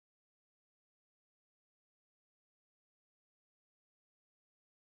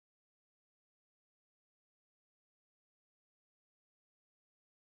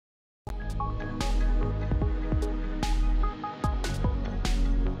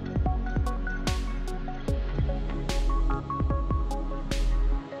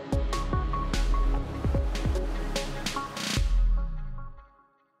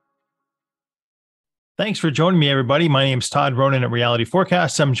Thanks for joining me, everybody. My name's Todd Ronan at Reality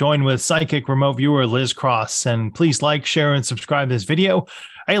Forecasts. I'm joined with psychic remote viewer Liz Cross. And please like, share, and subscribe to this video.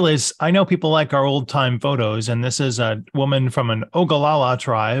 Hey, Liz, I know people like our old-time photos, and this is a woman from an Ogallala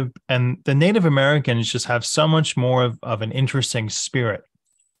tribe. And the Native Americans just have so much more of an interesting spirit.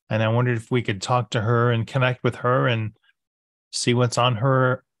 And I wondered if we could talk to her and connect with her and see what's on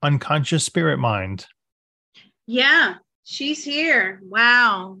her unconscious spirit mind. Yeah, she's here.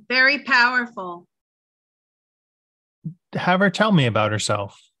 Wow, very powerful. Have her tell me about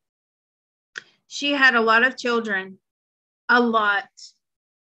herself. She had a lot of children, a lot.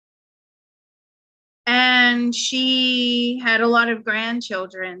 And she had a lot of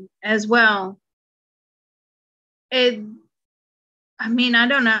grandchildren as well. I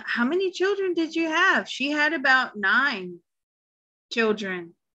don't know. How many children did you have? She had about 9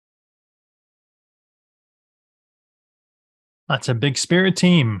 children. That's a big spirit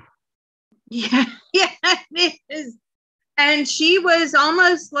team. Yeah, it is. And she was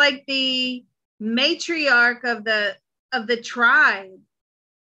almost like the matriarch of the tribe.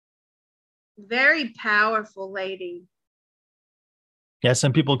 Very powerful lady. Yeah,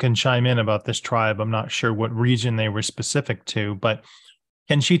 some people can chime in about this tribe. I'm not sure what region they were specific to, but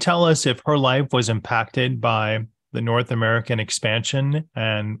can she tell us if her life was impacted by the North American expansion?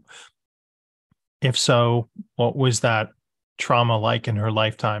 And if so, what was that trauma like in her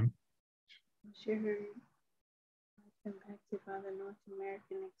lifetime? Sure. Impacted by the North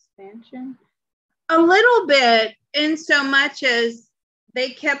American expansion? A little bit, in so much as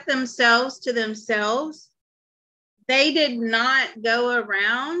they kept themselves to themselves. They did not go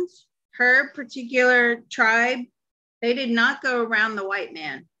around her particular tribe. They did not go around the white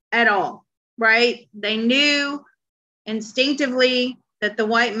man at all, right? They knew instinctively that the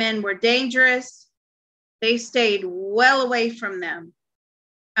white men were dangerous. They stayed well away from them.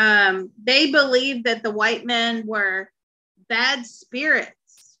 They believed that the white men were bad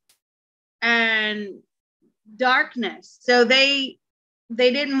spirits and darkness. So they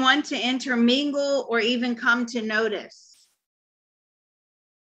didn't want to intermingle or even come to notice.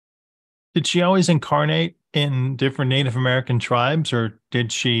 Did she always incarnate in different Native American tribes, or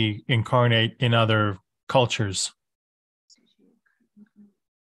did she incarnate in other cultures?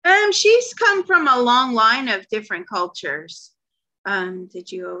 She's come from a long line of different cultures.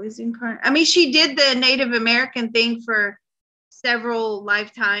 Did you always incarnate? I mean, she did the Native American thing for several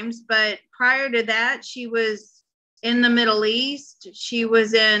lifetimes, but prior to that, she was in the Middle East. She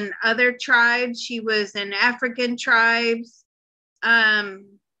was in other tribes. She was in African tribes.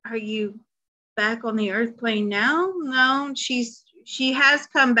 Are you back on the earth plane now? No, she has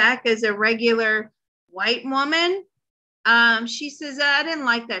come back as a regular white woman. She says, I didn't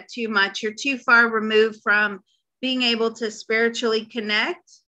like that too much. You're too far removed from being able to spiritually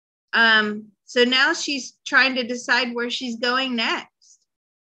connect. So now she's trying to decide where she's going next.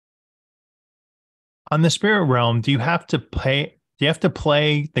 On the spirit realm, do you have to play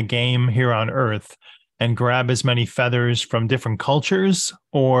the game here on Earth and grab as many feathers from different cultures,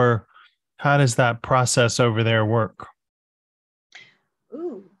 or how does that process over there work?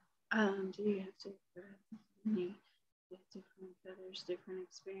 Do you have to grab many different feathers, different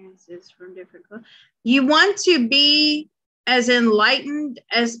experiences from different cultures? You want to be as enlightened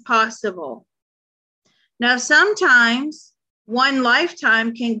as possible. Now, sometimes one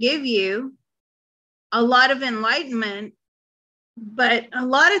lifetime can give you a lot of enlightenment, but a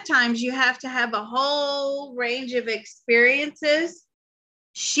lot of times you have to have a whole range of experiences.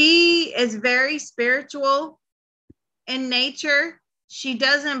 She is very spiritual in nature. She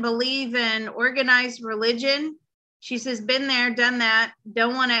doesn't believe in organized religion. She says, been there, done that,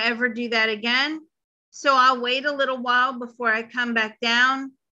 don't want to ever do that again. So I'll wait a little while before I come back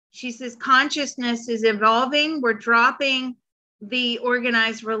down. She says, consciousness is evolving. We're dropping the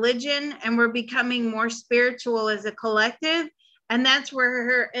organized religion and we're becoming more spiritual as a collective. And that's where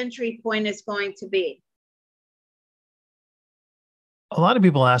her entry point is going to be. A lot of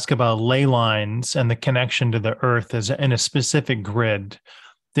people ask about ley lines and the connection to the earth as in a specific grid.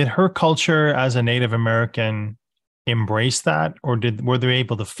 Did her culture as a Native American embrace that, or were they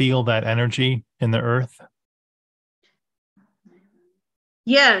able to feel that energy in the earth?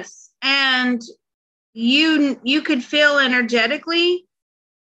 Yes, and you could feel energetically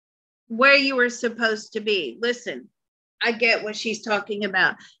where you were supposed to be. Listen, I get what she's talking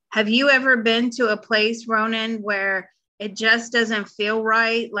about. Have you ever been to a place, Ronan, where it just doesn't feel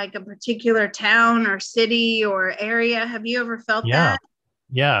right, like a particular town or city or area. Have you ever felt Yeah. that?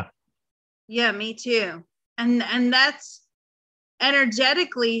 Yeah. Yeah, me too. And that's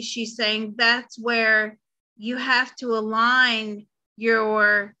energetically, she's saying that's where you have to align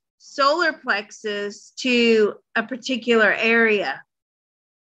your solar plexus to a particular area.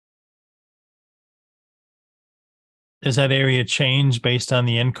 Does that area change based on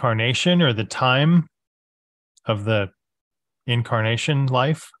the incarnation or the time of the incarnation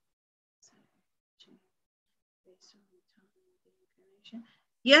life?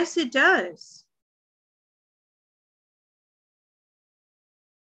 Yes, it does.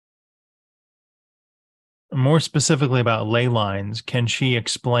 More specifically about ley lines, can she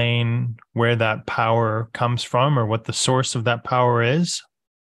explain where that power comes from or what the source of that power is?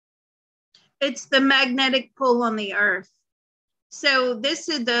 It's the magnetic pull on the earth. So this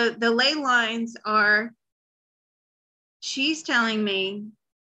is the ley lines are, she's telling me,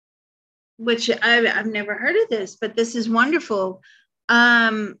 which I've never heard of this, but this is wonderful.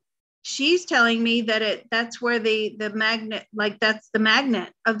 She's telling me that that's where the magnet, like that's the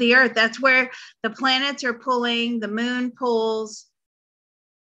magnet of the earth. That's where the planets are pulling, the moon pulls.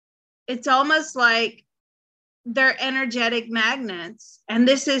 It's almost like they're energetic magnets. And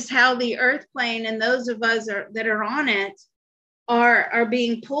this is how the earth plane and those of us that are on it are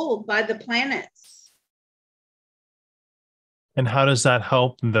being pulled by the planets. And how does that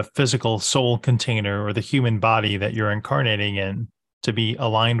help the physical soul container or the human body that you're incarnating in to be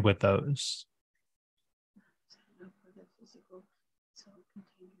aligned with those?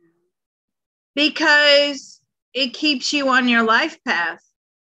 Because it keeps you on your life path.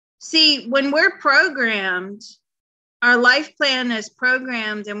 See, when we're programmed, our life plan is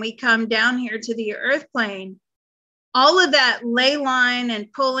programmed and we come down here to the earth plane, all of that ley line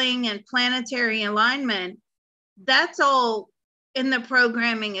and pulling and planetary alignment, that's all in the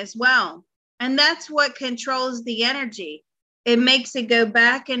programming as well. And that's what controls the energy. It makes it go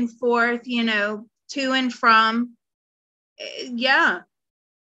back and forth, to and from. Yeah.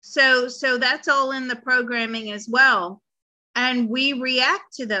 So that's all in the programming as well. And we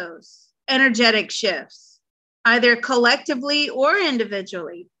react to those energetic shifts, either collectively or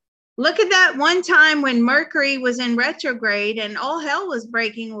individually. Look at that one time when Mercury was in retrograde and all hell was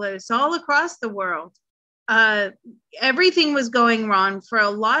breaking loose all across the world. Everything was going wrong for a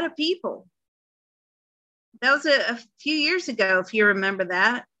lot of people. That was a few years ago, if you remember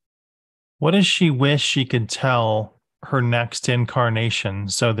that. What does she wish she could tell her next incarnation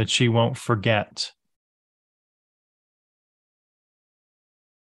so that she won't forget?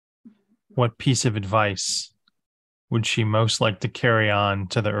 What piece of advice would she most like to carry on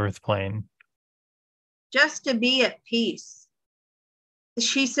to the earth plane? Just to be at peace.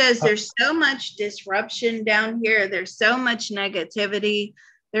 She says there's so much disruption down here. There's so much negativity.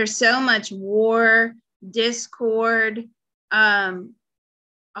 There's so much war, discord,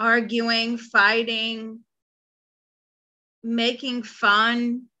 arguing, fighting, making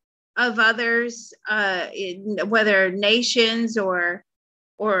fun of others, whether nations or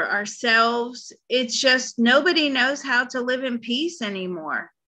ourselves. It's just nobody knows how to live in peace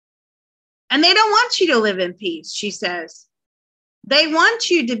anymore. And they don't want you to live in peace, she says. They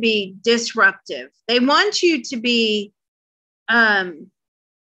want you to be disruptive. They want you to be ill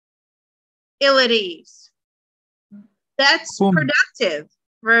at ease. That's productive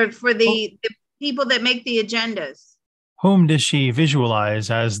for the people that make the agendas. Whom does she visualize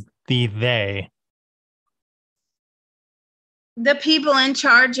as the they? The people in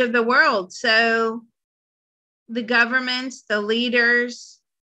charge of the world. So the governments, the leaders,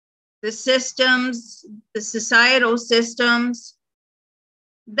 the systems, the societal systems,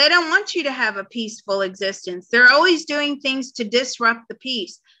 they don't want you to have a peaceful existence. They're always doing things to disrupt the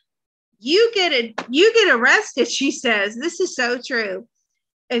peace. You get arrested, she says. This is so true.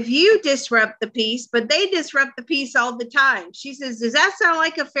 If you disrupt the peace, but they disrupt the peace all the time. She says, does that sound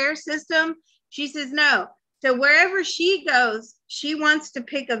like a fair system? She says, no. So wherever she goes, she wants to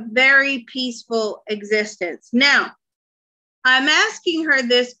pick a very peaceful existence. Now, I'm asking her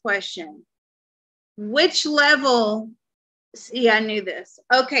this question. Which level? See, I knew this.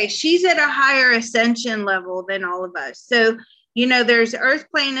 Okay, she's at a higher ascension level than all of us. So, there's earth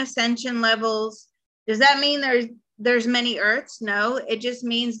plane ascension levels. Does that mean there's many earths? No, it just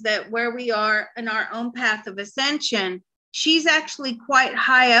means that where we are in our own path of ascension, she's actually quite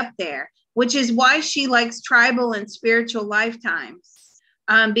high up there, which is why she likes tribal and spiritual lifetimes,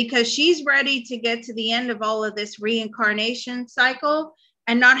 because she's ready to get to the end of all of this reincarnation cycle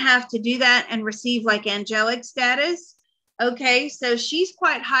and not have to do that and receive like angelic status. Okay, so she's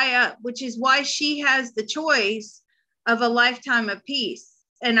quite high up, which is why she has the choice of a lifetime of peace.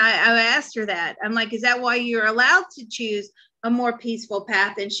 And I asked her that. I'm like, is that why you're allowed to choose a more peaceful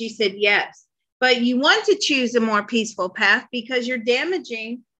path? And she said, yes. But you want to choose a more peaceful path because you're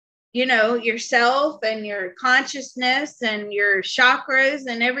damaging, yourself and your consciousness and your chakras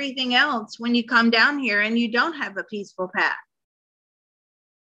and everything else when you come down here and you don't have a peaceful path.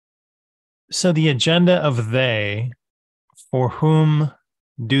 So the agenda of they, for whom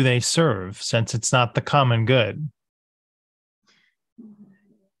do they serve, since it's not the common good?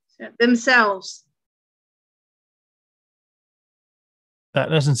 Themselves. That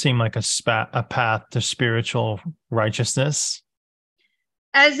doesn't seem like a path to spiritual righteousness.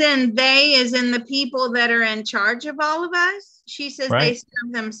 As in they, as in the people that are in charge of all of us? She says right. They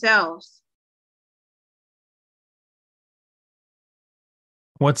serve themselves.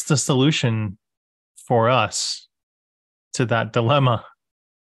 What's the solution for us to that dilemma?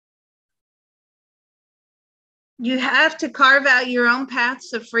 You have to carve out your own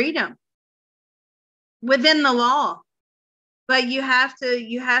paths of freedom within the law. But you have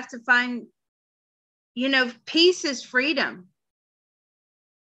to find, peace is freedom.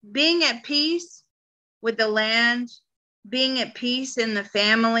 Being at peace with the land, being at peace in the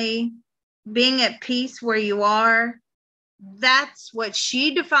family, being at peace where you are, that's what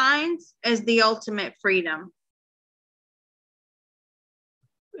she defines as the ultimate freedom.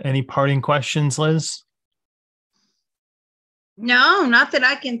 Any parting questions, Liz? No, not that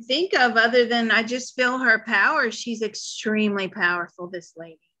I can think of, other than I just feel her power. She's extremely powerful, this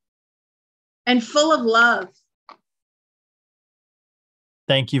lady, and full of love.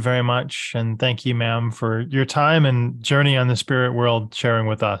 Thank you very much. And thank you, ma'am, for your time and journey on the spirit world sharing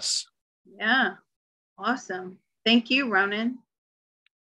with us. Yeah. Awesome. Thank you, Ronan.